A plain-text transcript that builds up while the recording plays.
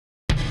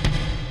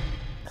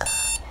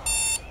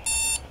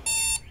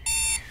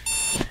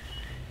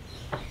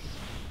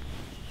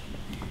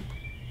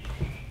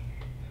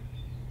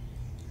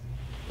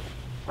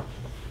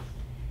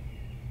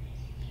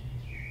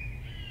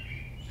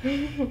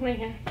Oh my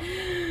god.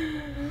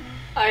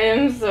 I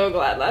am so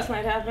glad last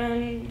night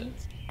happened.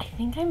 I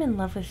think I'm in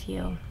love with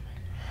you.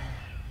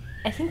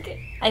 I think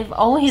I've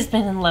always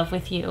been in love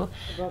with you.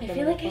 I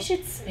feel like I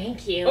should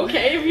spank you.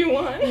 Okay, if you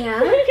want.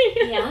 Yeah?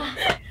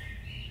 Yeah.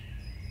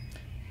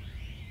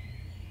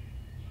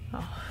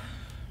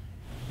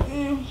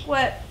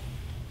 What?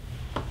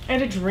 I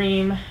had a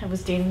dream. I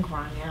was dating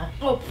Grania.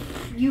 Oh,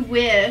 you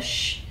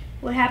wish.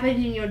 What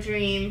happened in your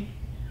dream?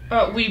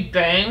 We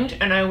banged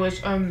and I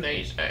was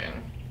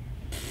amazing.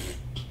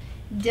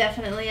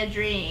 Definitely a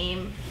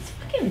dream. It's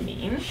fucking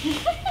mean.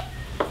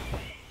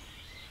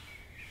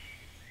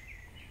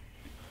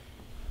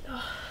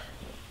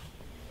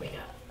 Wake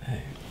up.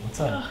 Hey, what's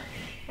up?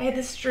 I had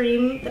this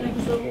dream that I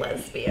was a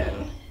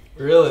lesbian.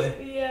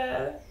 Really?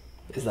 Yeah.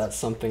 Is that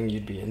something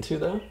you'd be into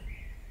though?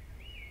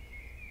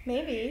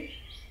 Maybe.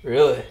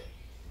 Really?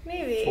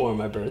 Maybe. For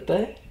my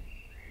birthday?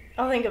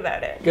 I'll think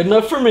about it. Good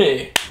enough for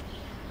me.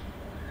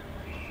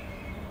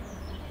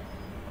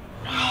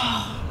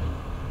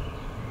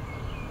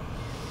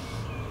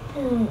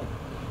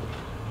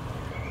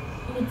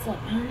 What's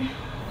up, man?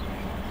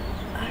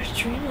 I was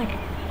dreaming like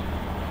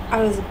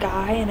I was a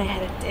guy and I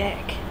had a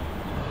dick.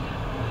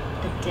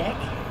 A dick?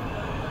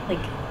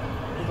 Like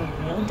a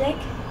real dick?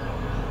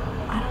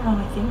 I don't know,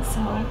 I think so.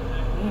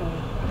 Mm.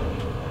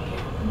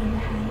 I never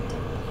had a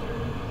dick.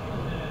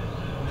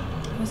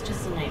 It was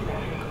just a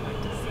nightmare.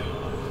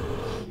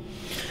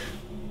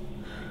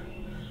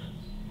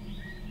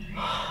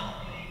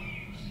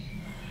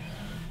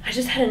 I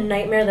just had a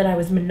nightmare that I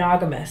was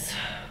monogamous.